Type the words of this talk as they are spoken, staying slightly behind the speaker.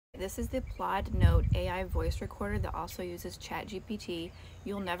This is the PLAUD Note AI voice recorder that also uses ChatGPT.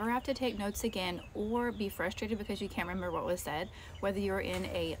 You'll never have to take notes again or be frustrated because you can't remember what was said, whether you're in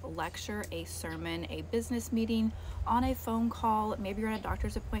a lecture, a sermon, a business meeting, on a phone call, maybe you're at a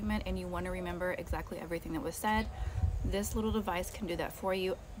doctor's appointment and you want to remember exactly everything that was said. This little device can do that for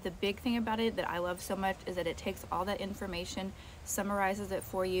you. The big thing about it that I love so much is that it takes all that information, summarizes it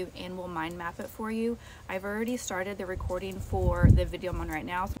for you, and will mind map it for you. I've already started the recording for the video I'm on right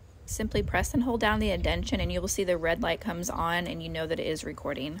now. Simply press and hold down the indentation and you will see the red light comes on and you know that it is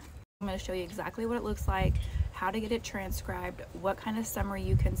recording. I'm going to show you exactly what it looks like, how to get it transcribed, what kind of summary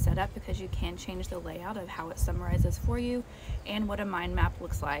you can set up because you can change the layout of how it summarizes for you, and what a mind map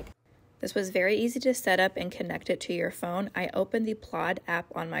looks like. This was very easy to set up and connect it to your phone. I opened the PLAUD app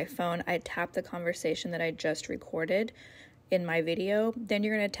on my phone. I tapped the conversation that I just recorded in my video. Then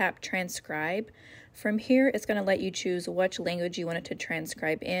you're going to tap transcribe. From here, it's going to let you choose which language you want it to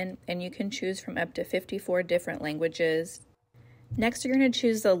transcribe in, and you can choose from up to 54 different languages. Next, you're going to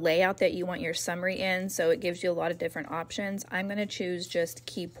choose the layout that you want your summary in, so it gives you a lot of different options. I'm going to choose just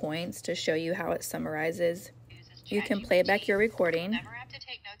key points to show you how it summarizes. You can play back your recording. Never have to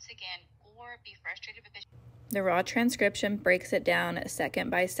take notes again or be frustrated because the raw transcription breaks it down second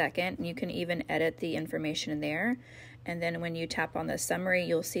by second, and you can even edit the information in there. And then when you tap on the summary,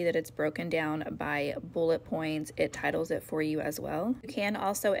 you'll see that it's broken down by bullet points. It titles it for you as well. You can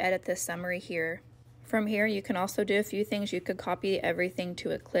also edit the summary here. From here, you can also do a few things. You could copy everything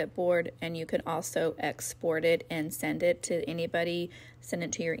to a clipboard, and you can also export it and send it to anybody, send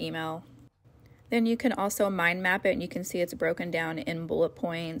it to your email. Then you can also mind map it, and you can see it's broken down in bullet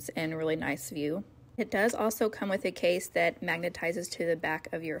points and a really nice view. It does also come with a case that magnetizes to the back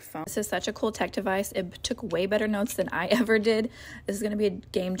of your phone. This is such a cool tech device. It took way better notes than I ever did. This is going to be a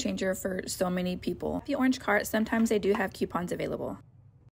game changer for so many people. The orange cart, sometimes they do have coupons available.